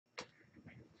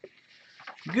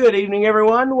Good evening,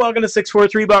 everyone. Welcome to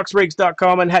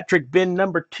 643boxbreaks.com and HatTrick bin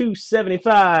number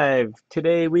 275.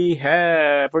 Today we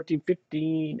have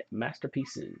 1415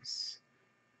 masterpieces.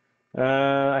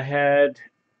 I had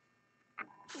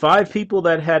 5 people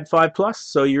that had 5 plus,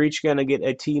 so you're each going to get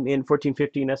a team in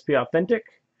 1415 SP Authentic.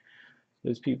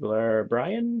 Those people are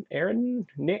Brian, Aaron,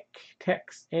 Nick,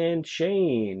 Tex, and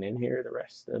Shane. And here are the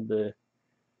rest of the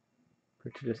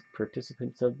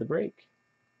participants of the break.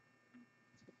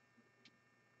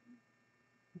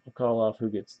 I'll call off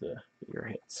who gets the bigger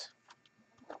hits.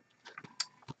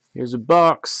 Here's a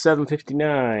box,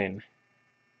 759.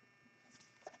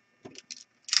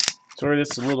 Sorry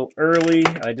this is a little early.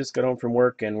 I just got home from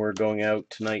work and we're going out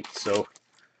tonight, so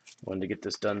I wanted to get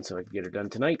this done so I could get it done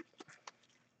tonight.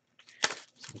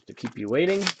 So to keep you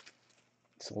waiting.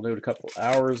 Sold out a couple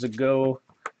hours ago.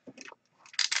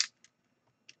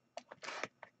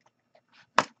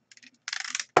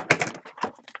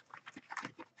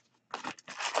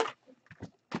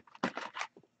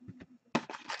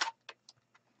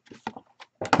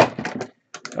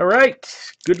 All right,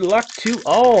 good luck to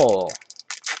all.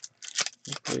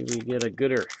 Hopefully we get a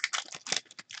gooder.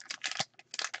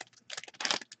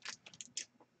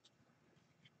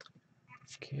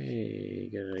 Okay,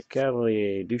 got a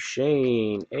Cavalier,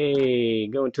 Duchesne,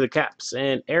 going to the Caps,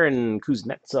 and Aaron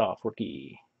Kuznetsov,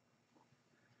 rookie.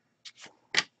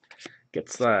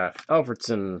 Getzlaff,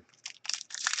 Alfredson.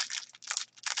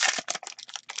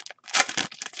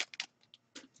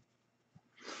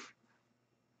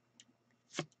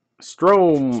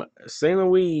 Strome, St.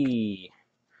 Louis.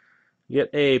 Get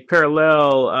a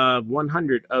parallel of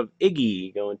 100 of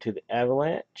Iggy going to the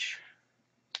Avalanche.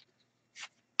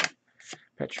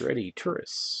 Pacioretty,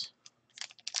 Turris.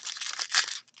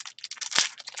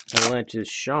 Avalanche is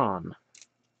Sean.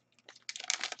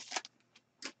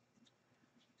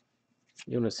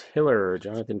 Jonas Hiller,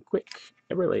 Jonathan Quick,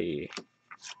 Eberle.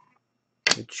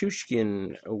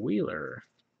 Chushkin, a Wheeler.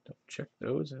 Don't check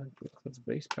those. That's a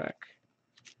base pack.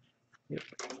 Yep.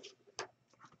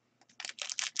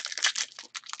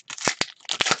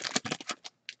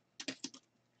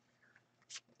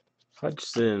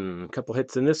 Hodgson, a couple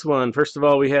hits in this one. First of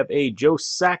all, we have a Joe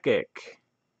Sakic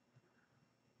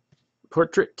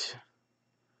portrait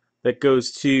that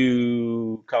goes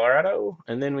to Colorado.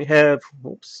 And then we have,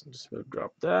 oops, I'm just going to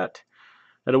drop that.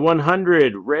 At a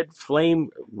 100,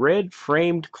 red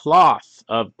framed cloth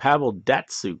of Pavel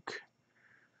Datsyuk.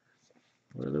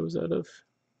 What are those out of?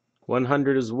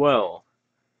 100 as well.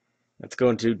 That's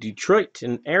going to Detroit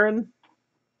and Aaron.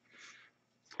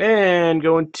 And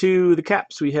going to the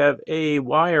Caps, we have a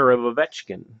wire of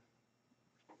Ovechkin.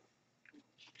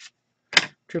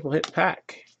 Triple hit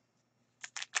pack.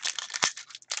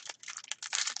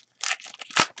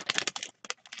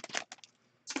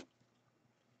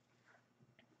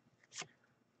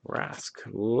 Rask,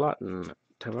 Lawton,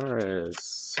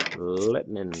 Tavares,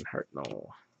 Lettman, Hartnell.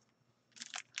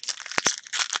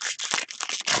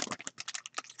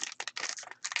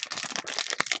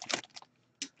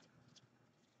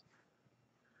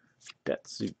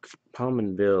 Datsuk,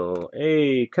 Pominville.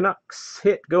 A Canucks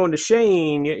hit going to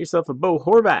Shane. Get yourself a Bo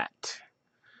Horvat,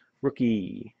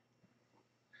 rookie.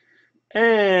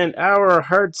 And our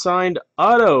hard-signed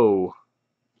auto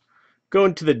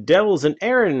going to the Devils and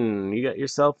Aaron. You got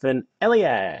yourself an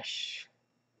Eliash.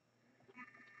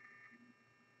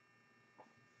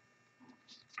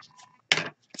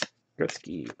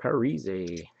 Gretzky,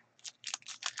 Parise.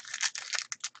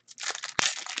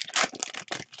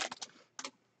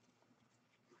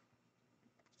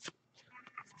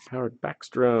 Howard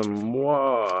Backstrom,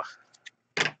 Moi,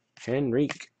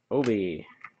 Henrique, Obi.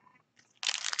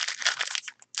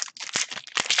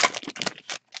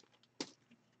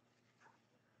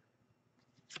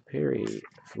 Perry,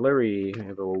 Fleury, I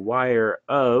have a wire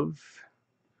of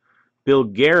Bill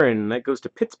Guerin. That goes to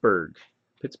Pittsburgh.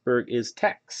 Pittsburgh is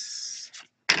Tex.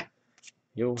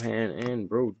 Johan and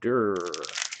Brodeur.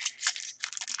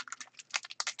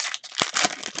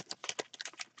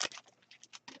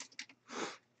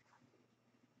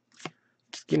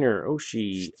 Skinner,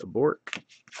 Oshie, Bork,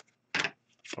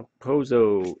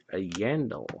 Pozo, a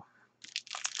Yandel.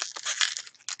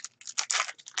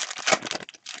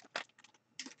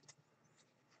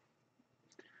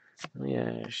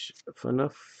 Yash,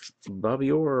 Fanuff,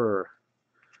 Bobby Orr,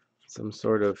 some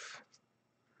sort of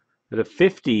at a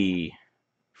 50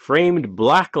 framed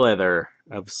black leather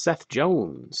of Seth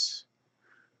Jones.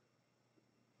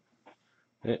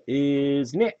 That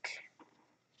is Nick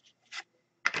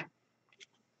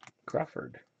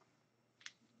Crawford.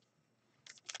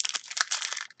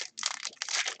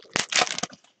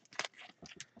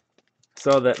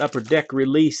 Saw that Upper Deck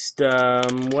released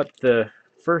what the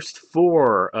First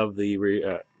 4 of the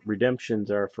redemptions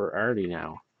are for Artie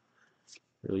now.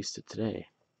 Released it today.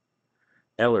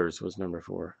 Ellers was number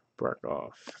 4.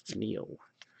 Barkov. Neal.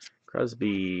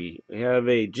 Crosby. We have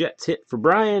a Jets hit for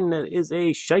Brian. That is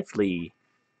a Scheifele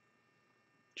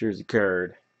jersey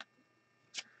card.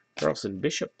 Carlson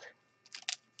Bishop.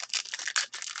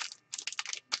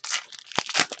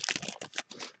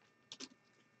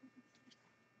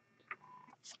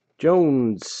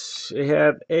 Jones. We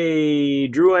have a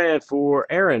Drouin for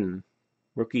Aaron.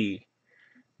 Rookie.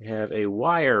 We have a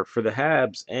Wire for the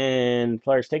Habs and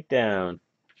Flyers Takedown.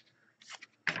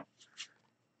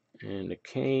 And a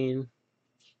Kane.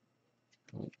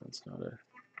 Oh, that's not a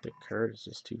thick card. It's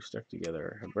just 2 stuck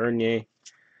together. A Bernier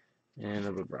and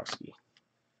a Bobrovsky.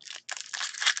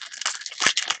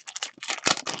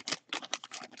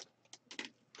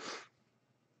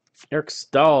 Eric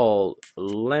Stahl,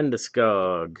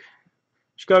 Landeskog,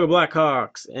 Chicago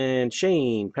Blackhawks, and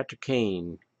Shane Patrick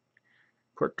Kane.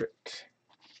 Portrait.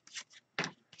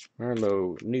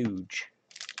 Marlo Nuge.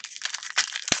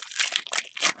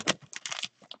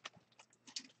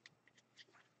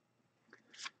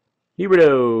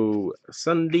 Huberto,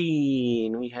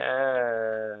 Sundin. We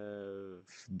have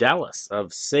Dallas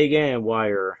of Sagan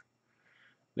Wire.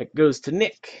 That goes to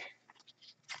Nick.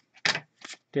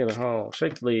 Taylor Hall,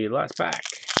 Shakely, last pack.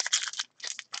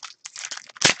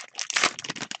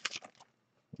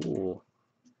 Ooh.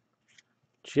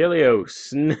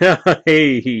 Chelios,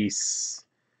 nice.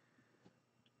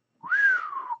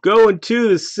 Going to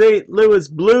the St. Louis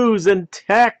Blues and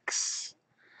Tex.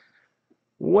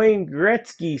 Wayne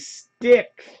Gretzky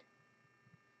stick.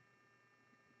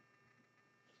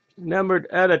 Numbered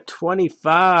out of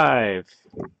 25.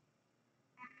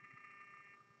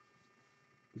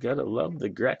 Gotta love the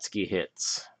Gretzky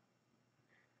hits.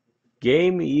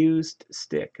 Game used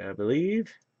stick, I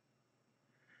believe.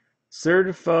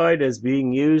 Certified as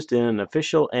being used in an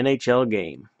official NHL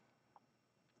game.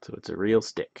 So it's a real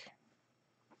stick.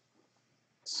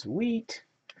 Sweet.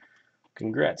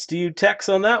 Congrats to you, Tex,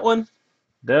 on that one.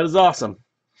 That is awesome.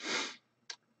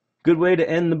 Good way to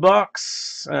end the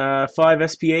box. 5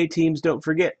 SPA teams, don't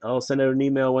forget. I'll send out an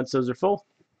email once those are full.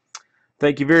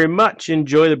 Thank you very much.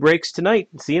 Enjoy the breaks tonight.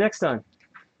 See you next time.